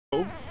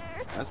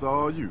That's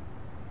all you.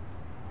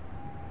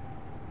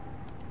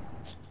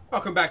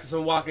 Welcome back to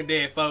some Walking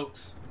Dead,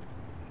 folks.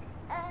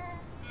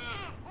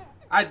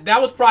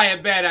 That was probably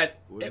a bad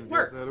idea. It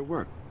worked. It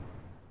worked.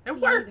 It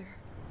worked.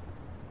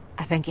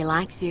 I think he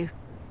likes you.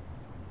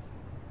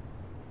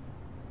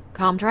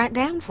 Calmed right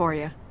down for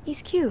you.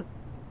 He's cute.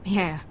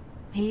 Yeah,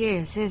 he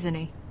is, isn't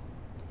he?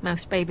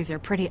 Most babies are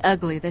pretty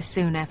ugly this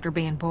soon after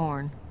being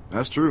born.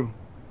 That's true.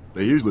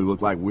 They usually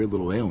look like weird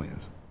little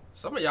aliens.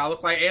 Some of y'all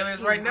look like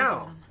aliens right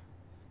now.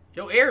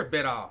 Your ear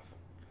bit off.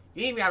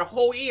 You ain't even got a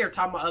whole ear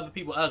talking about other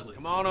people ugly.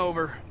 Come on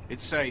over.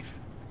 It's safe.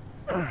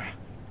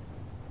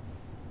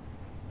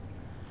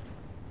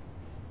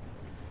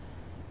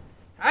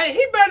 Hey,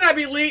 he better not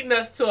be leading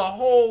us to a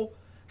whole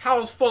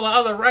house full of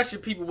other Russian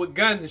people with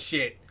guns and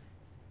shit.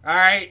 All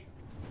right?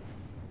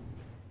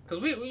 Cause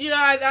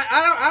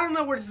I don't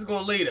know where this is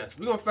gonna lead us.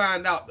 We're gonna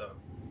find out though.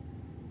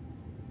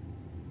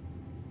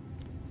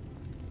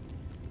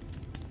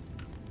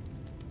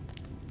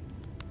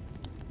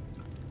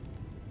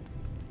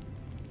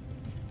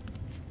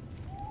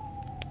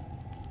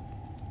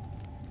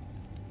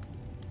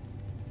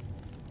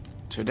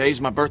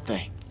 Today's my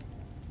birthday.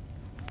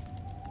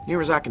 Near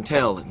as I can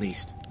tell, at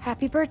least.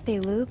 Happy birthday,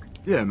 Luke.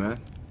 Yeah, man.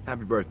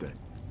 Happy birthday.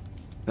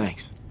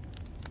 Thanks.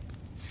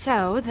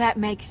 So, that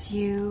makes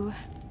you...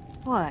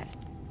 what?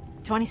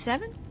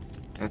 27?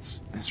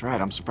 That's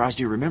right. I'm surprised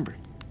you remembered.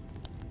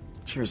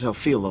 Sure as hell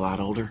feel a lot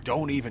older.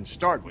 Don't even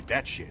start with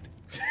that shit.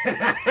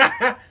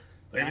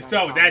 Like you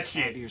start with that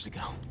shit. 5 years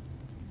ago.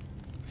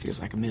 Feels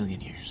like a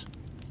million years.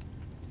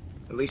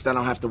 At least I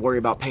don't have to worry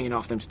about paying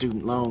off them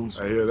student loans.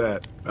 I hear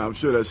that. I'm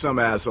sure there's some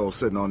asshole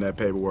sitting on that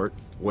paperwork,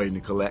 waiting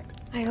to collect.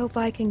 I hope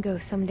I can go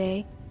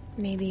someday.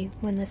 Maybe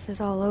when this is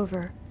all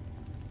over.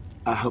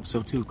 I hope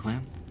so too,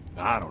 Clem.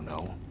 I don't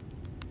know.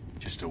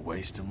 Just a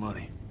waste of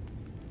money.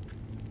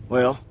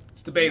 Well,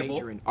 It's debatable.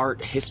 major in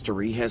art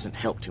history hasn't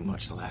helped too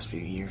much the last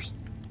few years.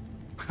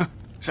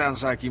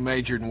 Sounds like you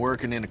majored in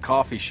working in a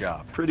coffee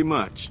shop. Pretty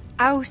much.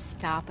 Oh,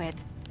 stop it.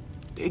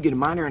 Did get a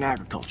minor in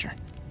agriculture.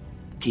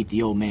 Keep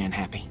the old man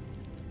happy.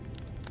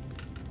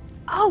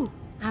 Oh,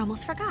 I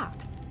almost forgot.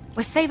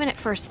 Was saving it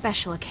for a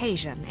special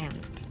occasion, and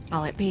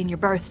well, it being your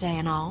birthday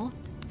and all,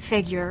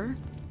 figure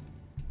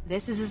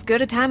this is as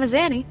good a time as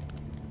any.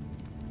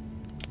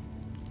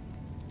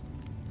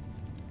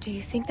 Do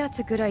you think that's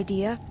a good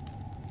idea?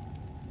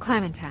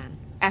 Clementine,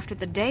 after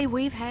the day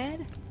we've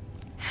had,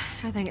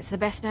 I think it's the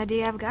best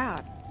idea I've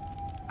got.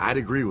 I'd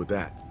agree with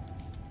that.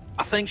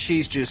 I think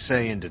she's just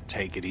saying to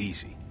take it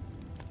easy.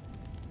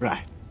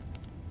 Right.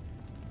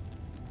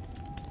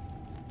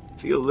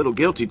 Feel a little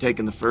guilty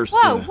taking the first,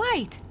 Whoa,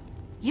 wait!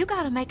 You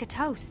gotta make a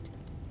toast.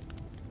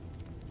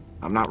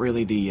 I'm not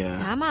really the,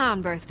 Come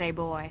on, birthday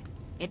boy.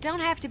 It don't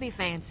have to be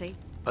fancy.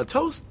 A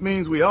toast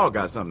means we all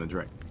got something to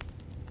drink.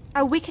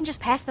 Oh, we can just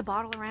pass the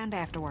bottle around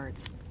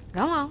afterwards.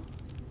 Go on.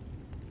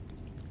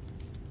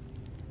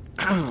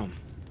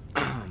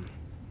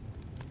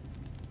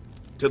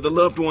 To the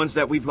loved ones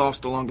that we've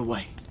lost along the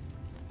way.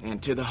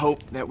 And to the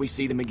hope that we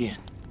see them again.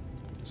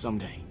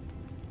 Someday.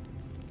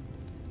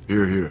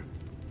 Here, here.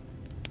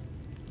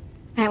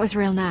 That was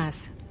real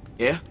nice.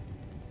 Yeah?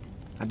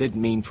 I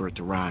didn't mean for it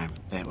to rhyme.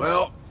 That was...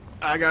 Well,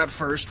 I got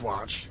first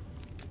watch.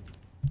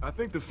 I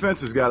think the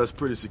fence has got us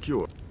pretty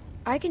secure.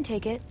 I can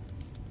take it.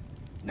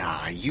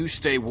 Nah, you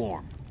stay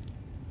warm.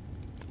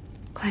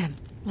 Clem,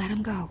 let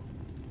him go.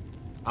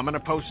 I'm gonna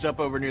post up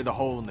over near the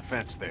hole in the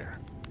fence there.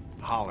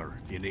 Holler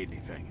if you need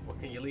anything. What,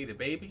 can you lead a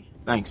baby?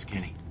 Thanks,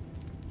 Kenny.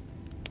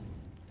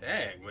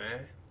 Dang,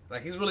 man.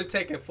 Like, he's really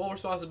taking full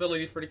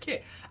responsibility for the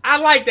kid. I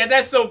like that.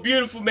 That's so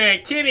beautiful,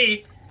 man.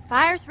 Kenny.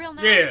 Fire's real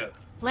nice. Yeah.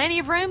 Plenty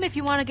of room if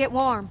you want to get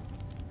warm.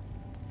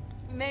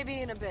 Maybe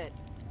in a bit.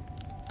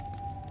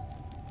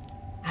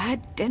 I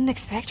didn't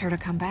expect her to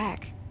come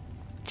back.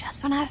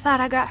 Just when I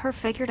thought I got her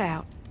figured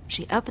out,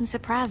 she up and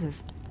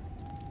surprises.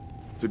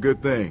 It's a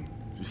good thing.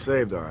 You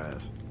saved our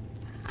ass.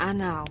 I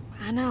know.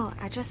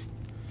 I just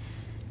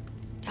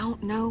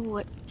don't know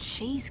what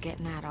she's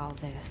getting at all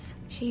this.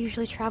 She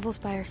usually travels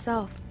by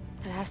herself.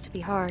 That has to be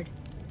hard.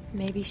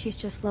 Maybe she's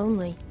just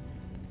lonely.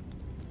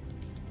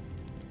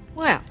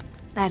 Well,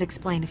 that'd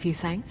explain a few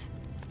things.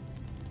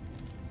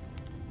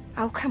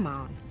 Oh, come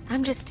on.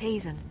 I'm just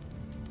teasing.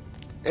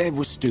 It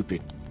was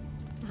stupid.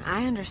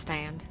 I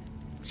understand.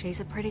 She's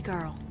a pretty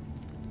girl.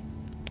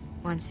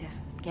 Once you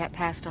get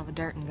past all the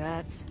dirt and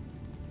guts.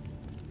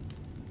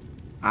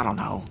 I don't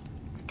know.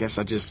 I guess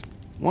I just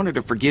wanted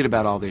to forget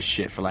about all this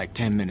shit for like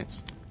 10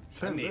 minutes.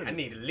 I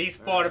need at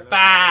least 45.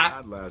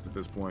 I'd last at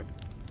this point.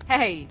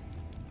 Hey,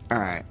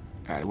 Alright,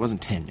 it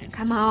wasn't 10 minutes.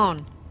 come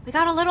on. We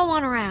got a little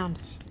one around.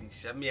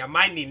 I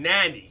might need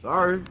 90.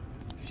 Sorry.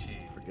 Shit.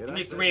 Forget You I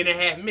need said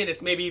 3.5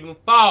 minutes, maybe even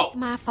 4. It's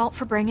my fault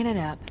for bringing it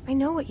up. I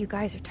know what you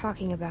guys are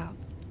talking about.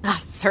 I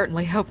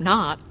certainly hope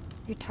not.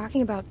 You're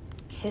talking about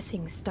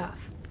kissing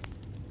stuff.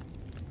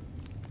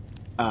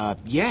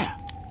 Yeah.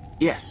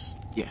 Yes,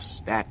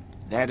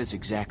 that is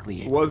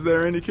exactly it. Was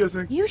there any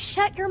kissing? You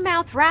shut your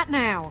mouth right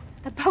now.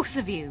 The both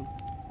of you.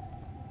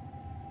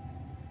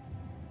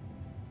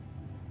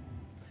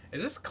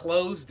 Is this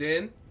closed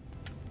in?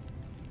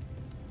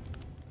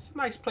 It's a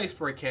nice place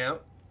for a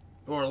camp.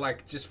 Or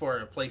like just for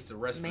a place to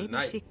rest for the Maybe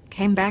night. she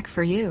came back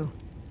for you.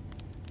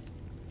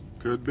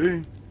 Could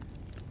be.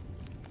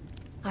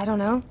 I don't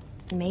know.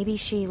 Maybe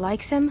she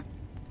likes him?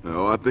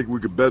 No, I think we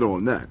could bet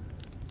on that.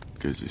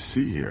 Because you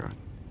see here,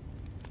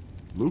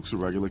 Luke's a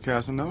regular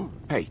Casanova.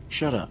 Hey,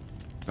 shut up.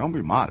 Don't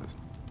be modest.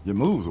 Your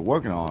moves are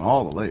working on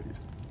all the ladies.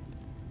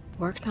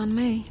 Worked on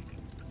me.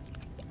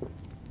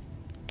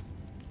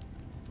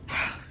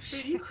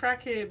 You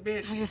crackhead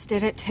bitch. I just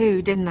did it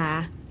too, didn't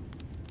I?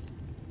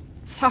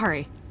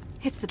 Sorry.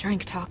 It's the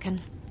drink talking.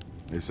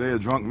 They say a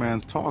drunk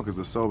man's talk is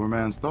a sober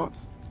man's thoughts.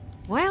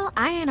 Well,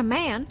 I ain't a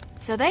man,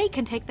 so they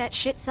can take that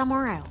shit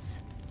somewhere else.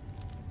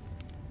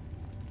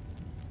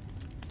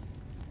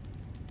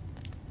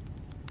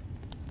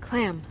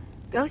 Clem,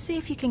 go see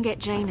if you can get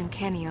Jane and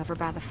Kenny over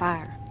by the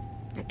fire.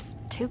 It's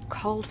too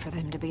cold for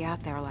them to be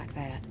out there like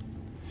that.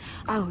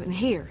 Oh, and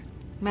here,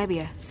 maybe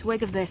a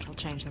swig of this will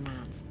change their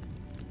minds.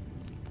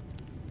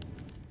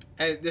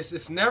 And this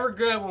it's never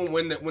good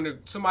when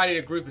somebody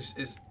in a group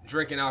is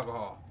drinking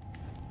alcohol.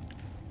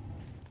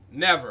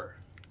 Never.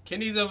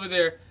 Kenny's over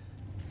there.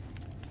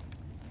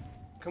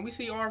 Can we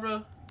see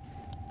Arva?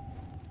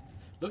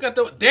 Look at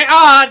the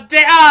damn,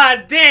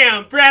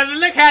 brother.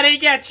 Look how they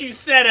got you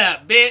set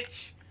up,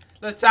 bitch.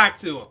 Let's talk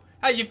to him.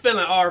 How you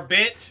feeling, Arv,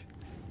 bitch?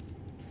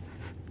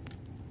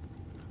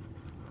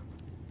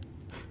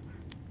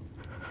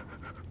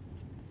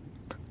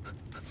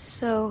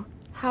 So,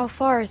 how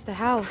far is the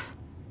house?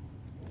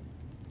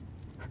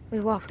 We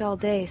walked all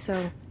day,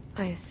 so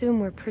I assume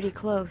we're pretty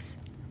close.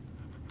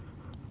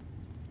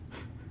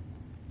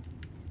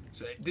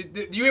 So,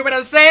 did you hear what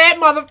I said,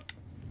 mother?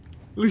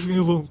 Leave me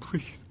alone,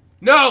 please.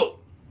 No!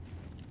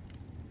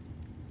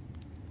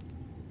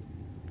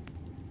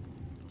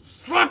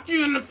 Slap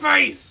you in the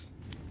face!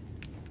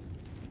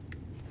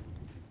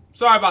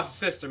 Sorry about your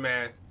sister,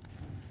 man.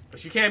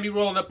 But you can't be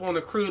rolling up on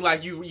the crew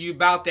like you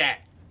about that.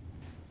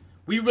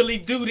 We really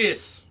do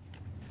this.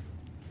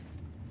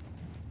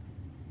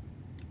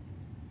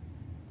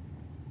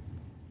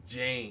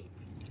 Jane.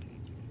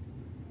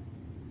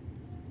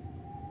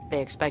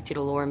 They expect you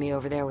to lure me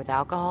over there with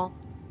alcohol?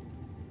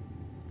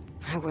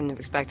 I wouldn't have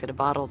expected a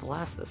bottle to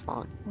last this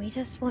long. We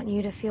just want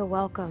you to feel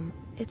welcome.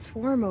 It's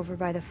warm over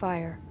by the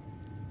fire.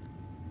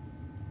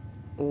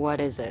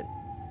 What is it?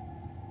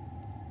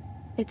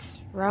 It's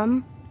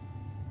rum.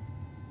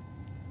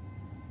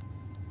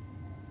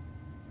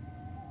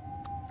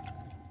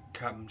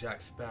 Captain Jack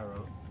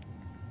Sparrow.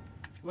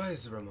 Why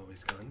is the rum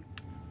always gone?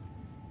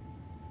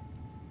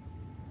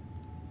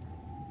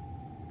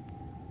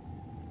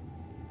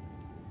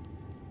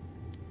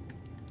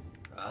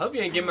 I hope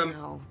you ain't get my...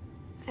 No.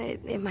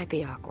 It might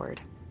be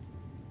awkward.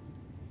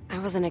 I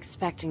wasn't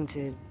expecting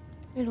to...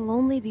 It'll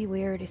only be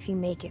weird if you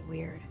make it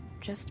weird.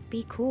 Just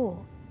be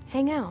cool.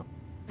 Hang out.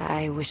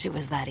 I wish it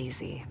was that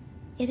easy.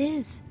 It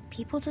is.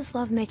 People just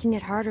love making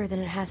it harder than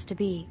it has to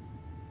be.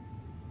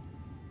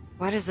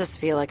 Why does this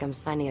feel like I'm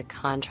signing a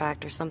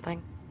contract or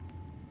something?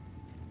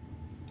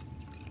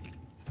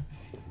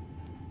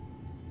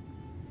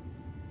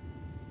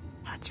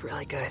 That's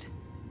really good.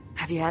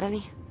 Have you had any?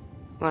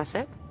 You want a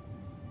sip?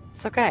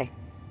 It's okay.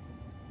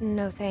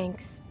 No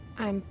thanks.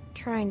 I'm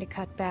trying to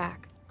cut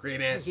back.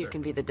 Great answer. You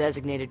can be the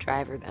designated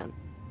driver then.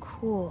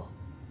 Cool.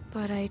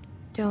 But I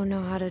don't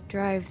know how to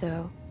drive,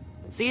 though.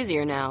 It's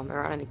easier now. There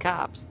aren't any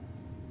cops.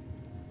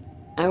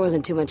 I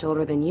wasn't too much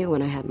older than you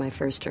when I had my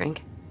first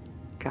drink.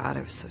 God,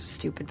 I was so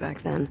stupid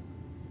back then.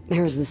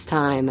 There was this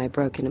time I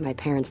broke into my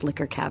parents'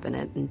 liquor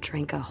cabinet and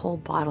drank a whole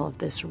bottle of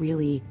this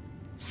really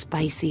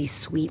spicy,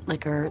 sweet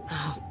liquor.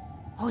 Oh,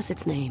 what was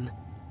its name?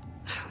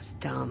 It was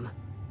dumb.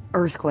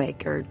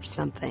 Earthquake or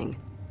something.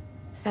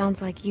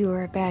 Sounds like you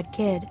were a bad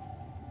kid.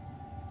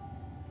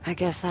 I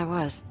guess I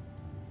was.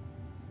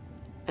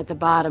 At the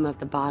bottom of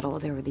the bottle,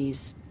 there were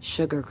these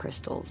sugar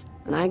crystals,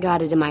 and I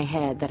got it in my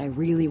head that I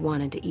really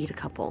wanted to eat a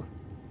couple.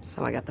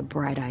 So I got the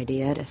bright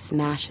idea to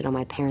smash it on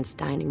my parents'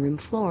 dining room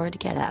floor to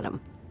get at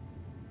them.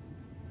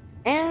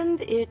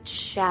 And it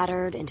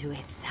shattered into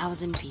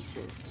 1,000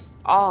 pieces,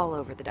 all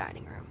over the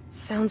dining room.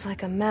 Sounds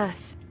like a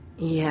mess.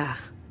 Yeah,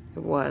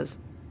 it was.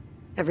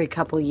 Every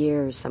couple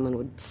years, someone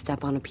would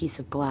step on a piece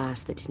of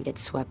glass that didn't get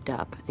swept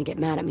up and get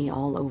mad at me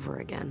all over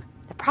again.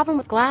 The problem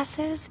with glass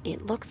is,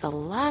 it looks a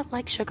lot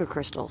like sugar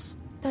crystals.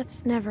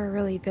 That's never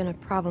really been a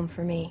problem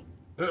for me.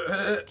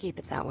 Keep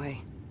it that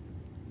way.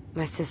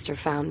 My sister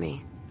found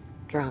me,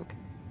 drunk,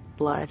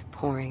 blood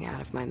pouring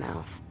out of my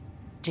mouth.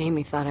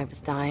 Jamie thought I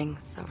was dying,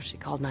 so she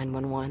called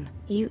 911.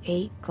 You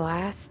ate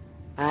glass?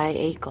 I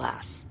ate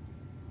glass.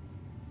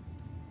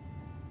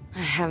 I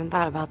haven't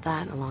thought about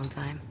that in a long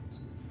time.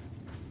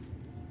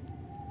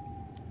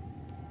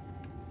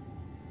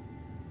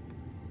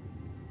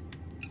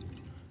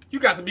 You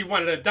got to be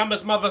one of the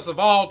dumbest mothers of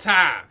all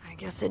time. I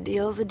guess a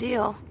deal's a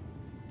deal.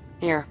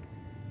 Here.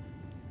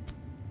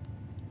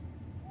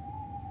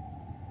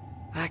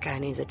 That guy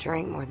needs a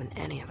drink more than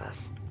any of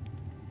us.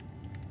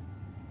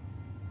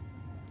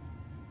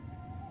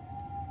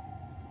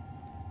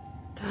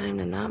 Time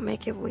to not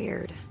make it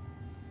weird.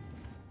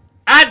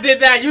 I did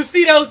that. You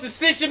see those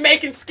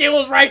decision-making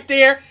skills right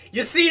there?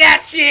 You see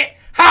that shit?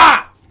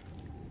 Ha!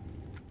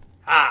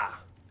 Ha!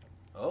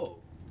 Oh.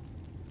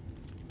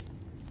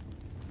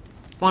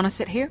 Want to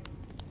sit here?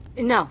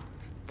 No,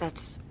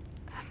 that's...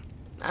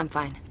 I'm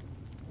fine.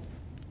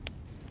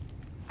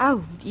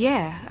 Oh,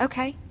 yeah,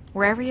 okay.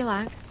 Wherever you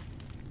like.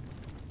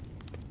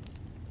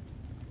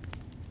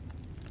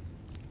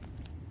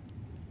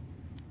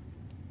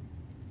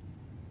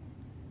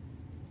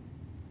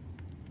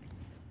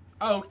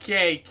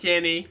 Okay,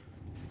 Kenny.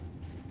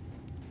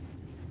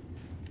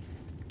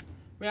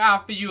 May I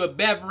offer you a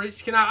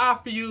beverage? Can I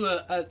offer you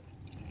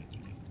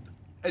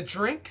a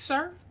drink,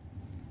 sir?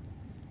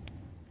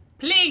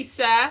 Please,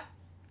 sir.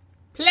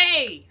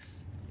 Please.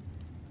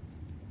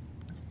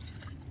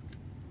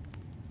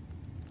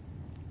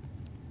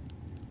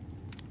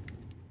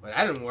 Well,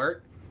 that didn't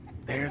work.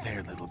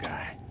 There, little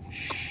guy.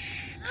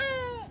 Shh.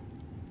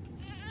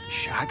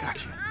 Shh, I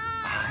got you.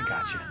 I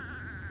got you.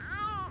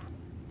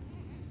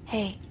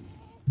 Hey,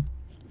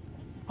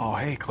 Oh,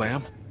 hey,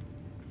 Clem.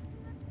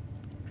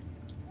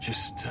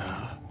 Just,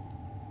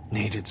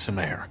 needed some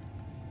air.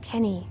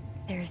 Kenny,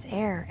 there's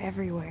air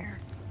everywhere.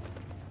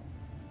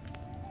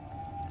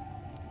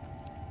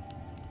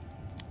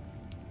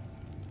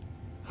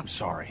 I'm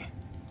sorry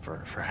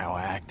for how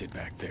I acted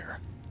back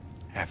there.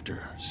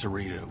 After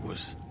Sarita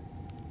was...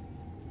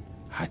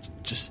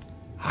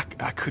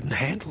 I couldn't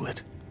handle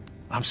it.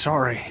 I'm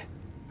sorry.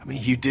 I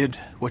mean, you did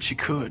what you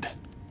could.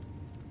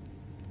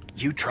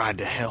 You tried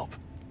to help,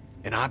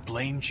 and I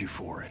blamed you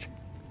for it.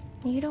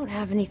 You don't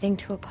have anything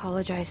to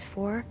apologize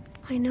for.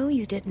 I know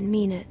you didn't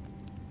mean it.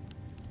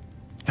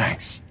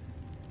 Thanks.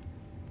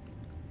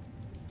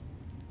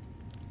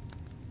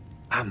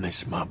 I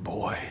miss my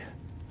boy.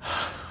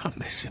 I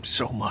miss him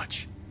so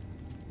much.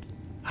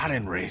 I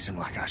didn't raise him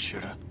like I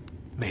should have.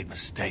 Made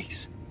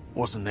mistakes.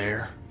 Wasn't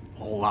there a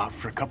whole lot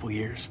for a couple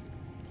years.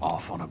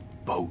 Off on a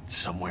boat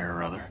somewhere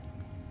or other.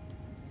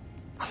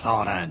 I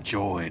thought I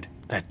enjoyed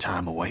that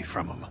time away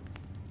from him.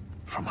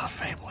 From my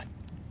family.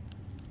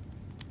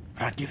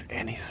 But I'd give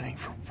anything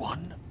for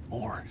one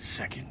more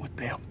second with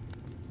them.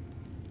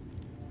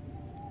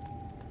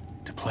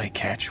 To play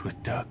catch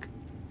with Duck.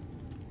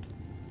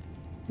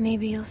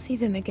 Maybe you'll see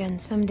them again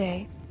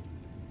someday.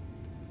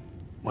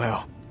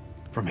 Well,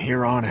 from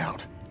here on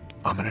out,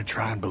 I'm gonna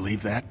try and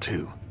believe that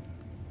too.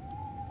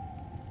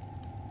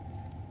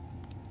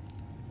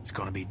 It's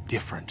gonna be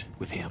different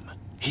with him.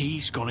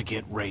 He's gonna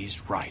get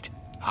raised right.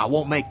 I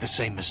won't make the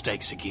same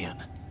mistakes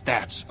again.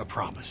 That's a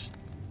promise.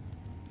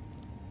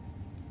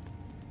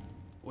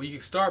 Well, you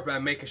can start by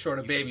making sure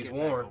the baby's Get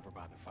back warm. over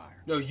by the fire.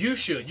 No, you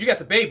should. You got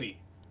the baby.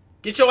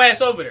 Get your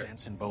ass over there.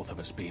 Sense in both of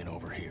us being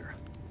over here.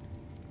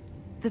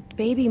 The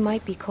baby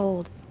might be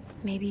cold.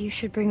 Maybe you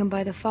should bring him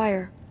by the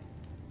fire.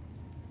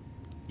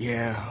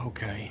 Yeah,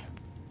 okay.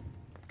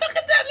 Look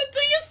at that. Do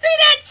you see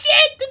that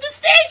shit? The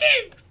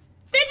decisions.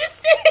 The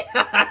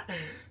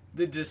decisions.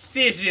 The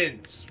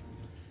decisions.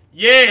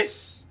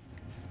 Yes.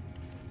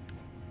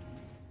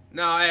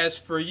 Now, as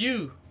for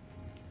you,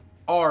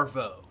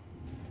 Arvo,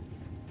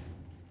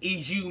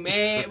 is you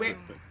mad?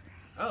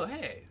 Oh,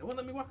 hey. It won't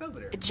let me walk over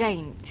there.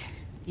 Jane,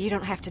 you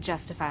don't have to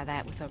justify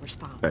that with a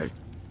response. Hey,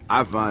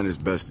 I find it's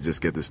best to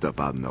just get this stuff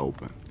out in the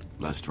open.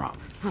 Less drama.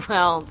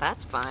 Well,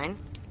 that's fine.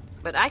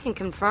 But I can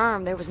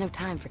confirm there was no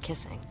time for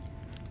kissing.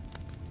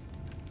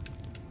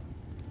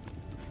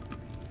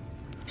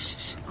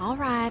 Shh. All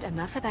right,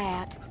 enough of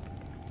that.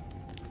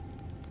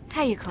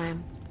 Hey, you,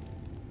 Clem.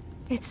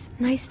 It's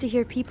nice to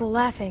hear people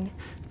laughing.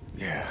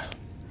 Yeah,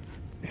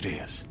 it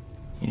is.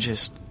 You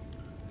just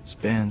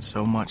spend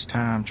so much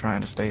time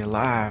trying to stay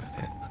alive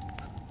that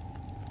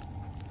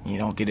you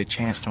don't get a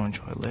chance to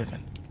enjoy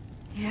living.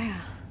 Yeah.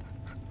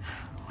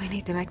 We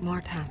need to make more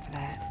time for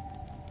that.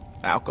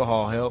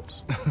 Alcohol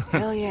helps.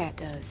 Hell yeah, it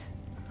does.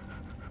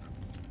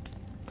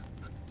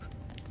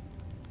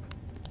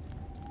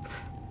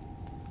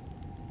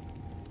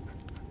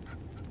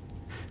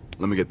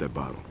 Let me get that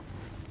bottle.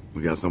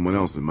 We got someone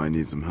else that might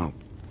need some help.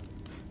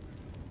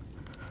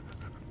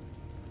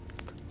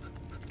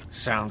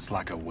 Sounds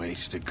like a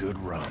waste of good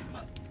rum.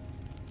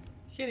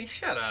 Kitty,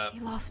 shut up. He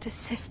lost his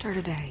sister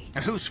today.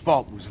 And whose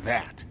fault was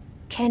that?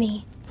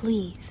 Kenny,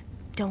 please,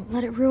 don't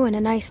let it ruin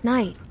a nice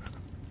night.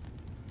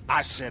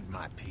 I said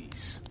my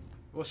piece.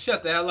 Well,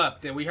 shut the hell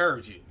up, then. We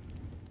heard you.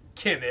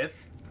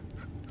 Kenneth.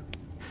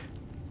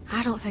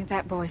 I don't think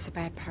that boy's a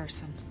bad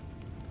person.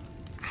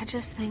 I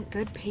just think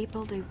good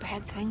people do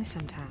bad things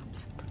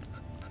sometimes.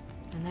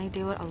 And they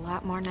do it a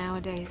lot more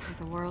nowadays with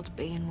the world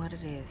being what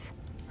it is.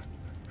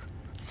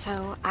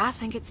 So, I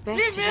think it's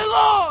best Leave to me just...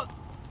 alone!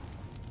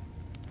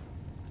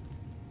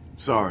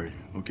 Sorry,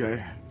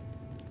 okay?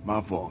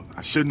 My fault.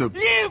 I shouldn't have...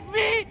 Leave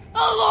me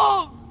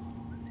alone!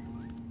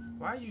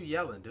 Why are you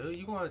yelling, dude?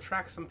 You gonna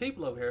attract some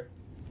people over here.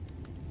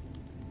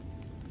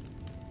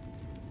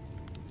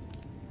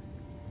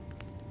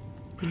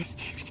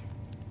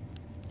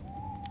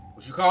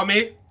 What you call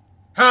me?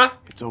 Huh?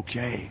 It's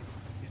okay.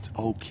 It's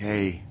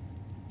okay.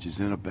 She's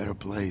in a better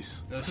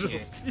place. No shit.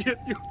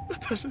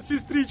 Наташа,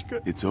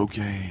 сестричка. It's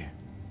okay.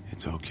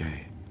 It's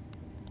okay.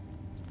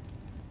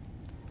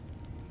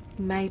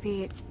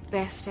 maybe it's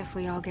best if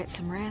we all get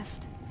some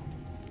rest.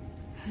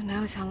 Who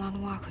knows how long a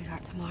walk we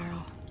got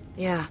tomorrow.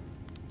 Yeah,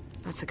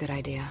 that's a good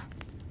idea.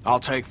 I'll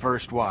take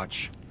first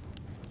watch.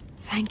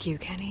 Thank you,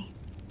 Kenny.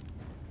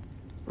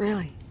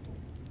 Really.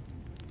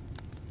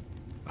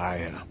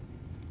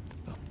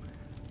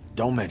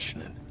 Don't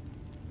mention it.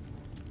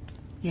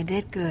 You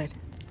did good.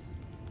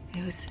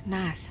 It was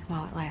nice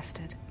while it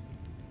lasted.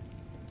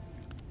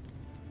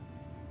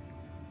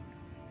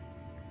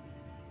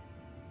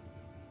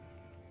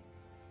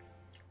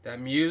 That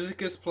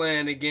music is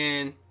playing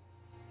again.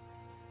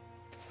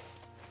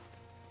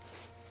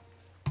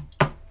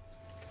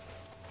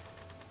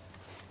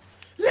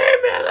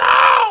 Leave me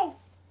alone!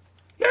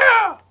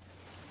 Yeah!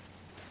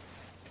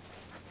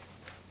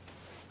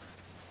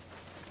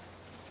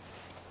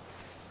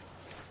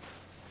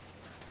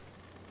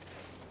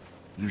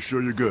 You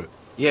sure you're good?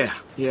 Yeah,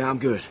 I'm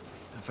good.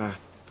 If I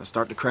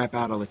start to crap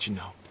out, I'll let you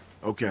know.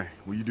 Okay,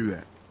 well, you do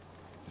that.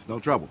 It's no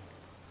trouble.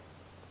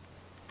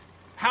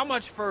 How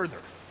much further?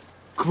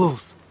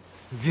 Close.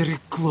 Very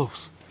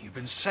close. You've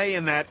been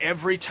saying that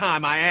every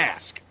time I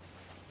ask.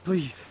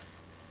 Please.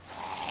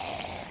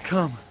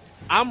 Come.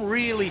 I'm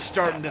really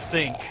starting to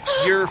think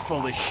you're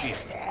full of shit.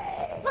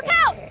 Look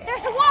out!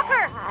 There's a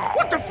walker!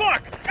 What the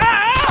fuck?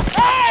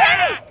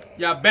 Ah!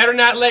 Y'all better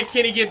not let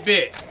Kenny get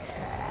bit.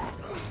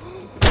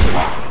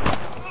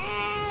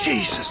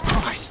 Jesus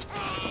Christ.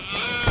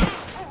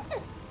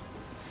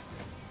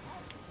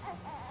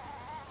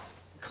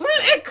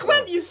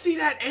 Clip, you see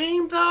that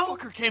aim, though?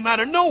 Fucker came out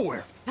of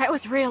nowhere. That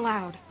was real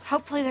loud.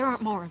 Hopefully there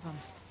aren't more of them.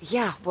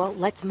 Yeah, well,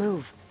 let's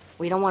move.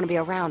 We don't want to be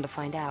around to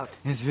find out.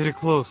 It's very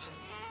close.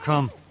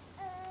 Come.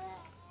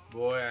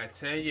 Boy, I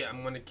tell you,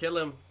 I'm gonna kill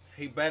him.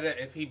 He better,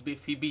 if he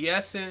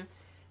BSing,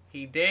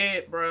 he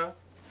dead, bro.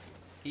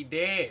 He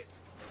dead.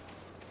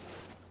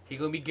 He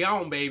gonna be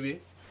gone,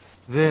 baby.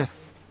 There.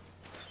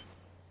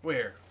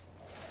 Where?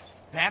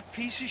 That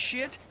piece of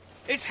shit?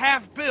 It's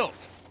half built.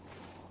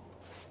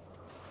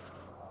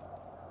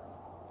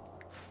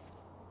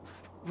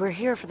 We're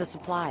here for the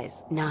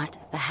supplies,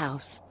 not the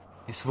house.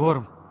 It's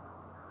warm.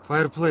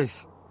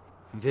 Fireplace.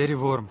 Very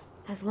warm.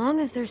 As long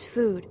as there's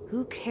food,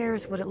 who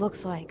cares what it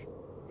looks like?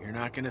 You're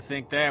not gonna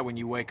think that when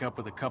you wake up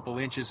with a couple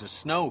inches of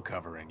snow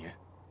covering you.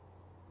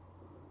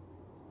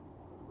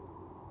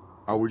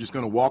 Are we just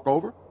gonna walk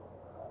over?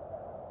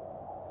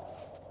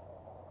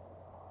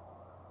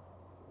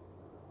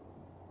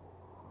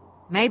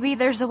 Maybe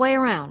there's a way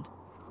around.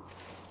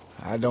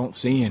 I don't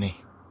see any.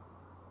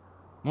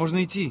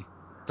 Можно идти.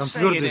 Там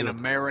Say твердый it in лед.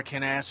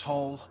 American,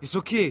 asshole. It's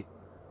okay.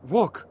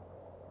 Walk.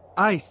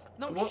 Ice.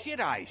 No shit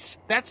ice.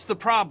 That's the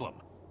problem.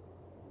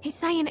 He's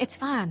saying it's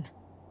fine.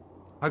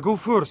 I go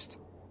first.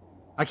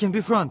 I can be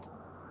front.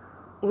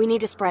 We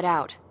need to spread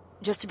out,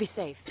 just to be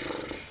safe.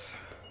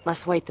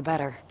 Less weight, the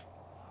better.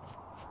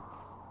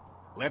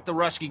 Let the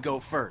Rusky go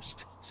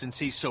first, since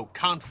he's so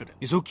confident.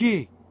 It's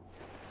okay.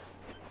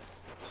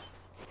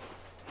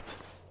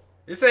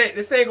 This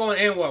ain't gonna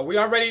end well. We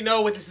already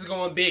know what this is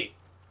gonna be.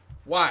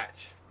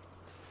 Watch.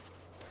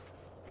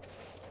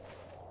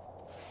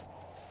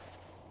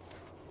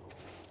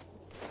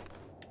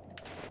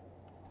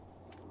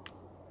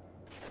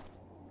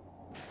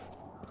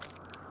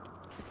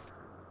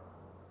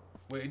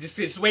 Wait,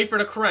 just wait for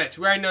the crunch.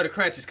 We already know the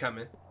crunch is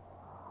coming.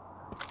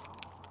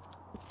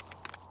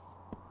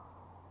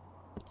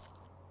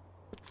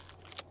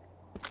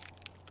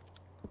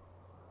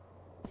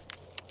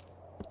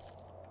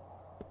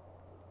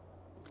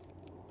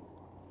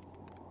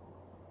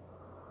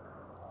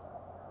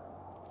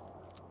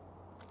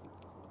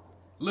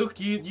 Luke,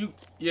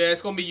 yeah,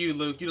 it's gonna be you,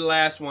 Luke. You the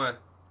last one.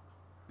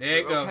 There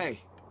you go. Okay,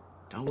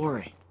 don't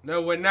worry.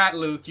 No, we're not,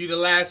 Luke. You the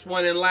last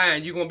one in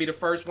line. You gonna be the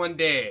first one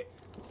dead.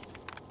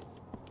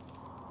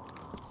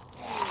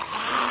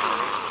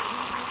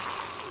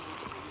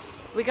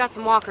 We got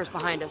some walkers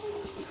behind us.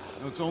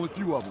 It's only a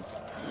few of them.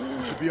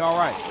 We should be all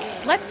right.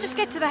 Let's just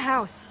get to the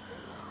house.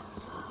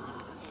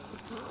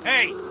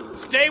 Hey,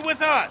 stay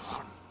with us.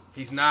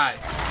 He's not.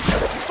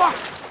 Fuck.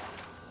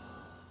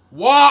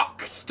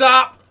 Walk.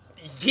 Stop.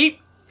 Keep.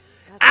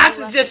 I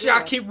suggest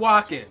y'all keep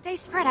walking. Stay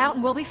spread out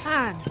and we'll be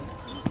fine.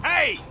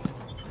 Hey!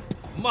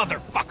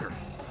 Motherfucker!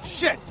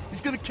 Shit!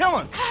 He's gonna kill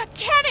him!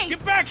 Kenny!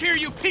 Get back here,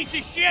 you piece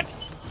of shit!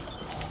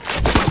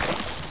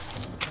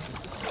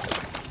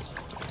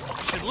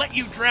 Should let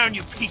you drown,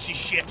 you piece of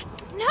shit!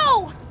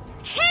 No!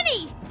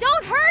 Kenny!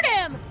 Don't hurt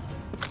him!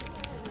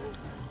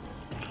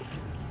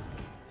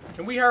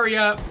 Can we hurry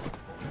up?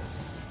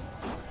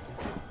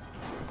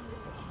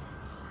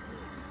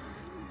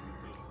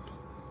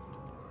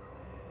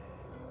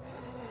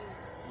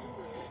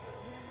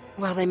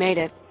 Well, they made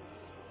it.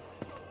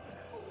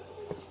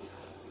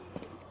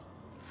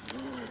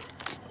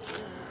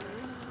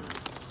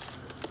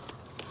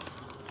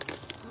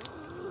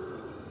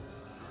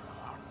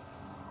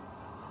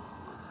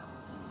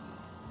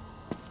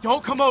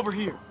 Don't come over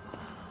here.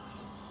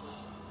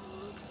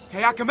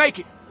 Okay, I can make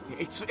it.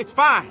 It's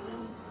fine.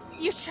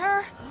 You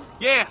sure?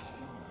 Yeah,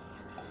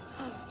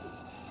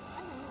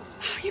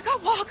 You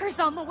got walkers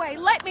on the way.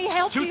 Let me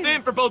help it's too you.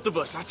 thin for both of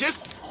us.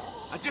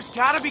 I just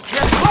gotta be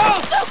careful.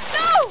 Oh! Luke,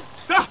 no!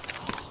 Stop!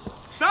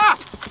 Stop!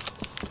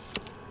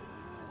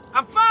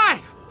 I'm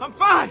fine! I'm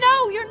fine!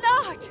 No, you're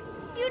not!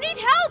 You need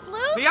help,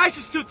 Luke! The ice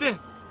is too thin.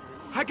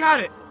 I got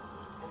it.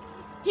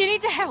 You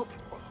need to help.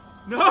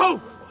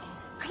 No!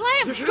 Clem,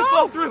 You're gonna go!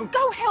 fall through.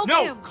 Go help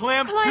No, him!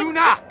 Clem, Clem, do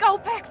not. just go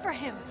back for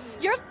him.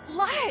 You're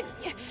light.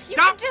 You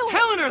Stop can do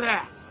telling her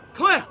that!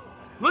 Clem,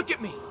 look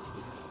at me.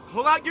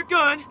 Pull out your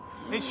gun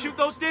and shoot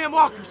those damn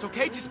walkers,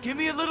 okay? Just give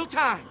me a little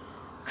time.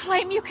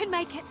 Clem, you can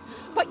make it,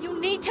 but you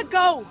need to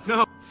go.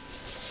 No.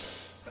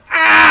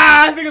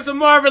 I think it's a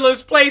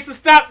marvelous place to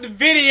stop the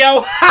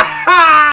video.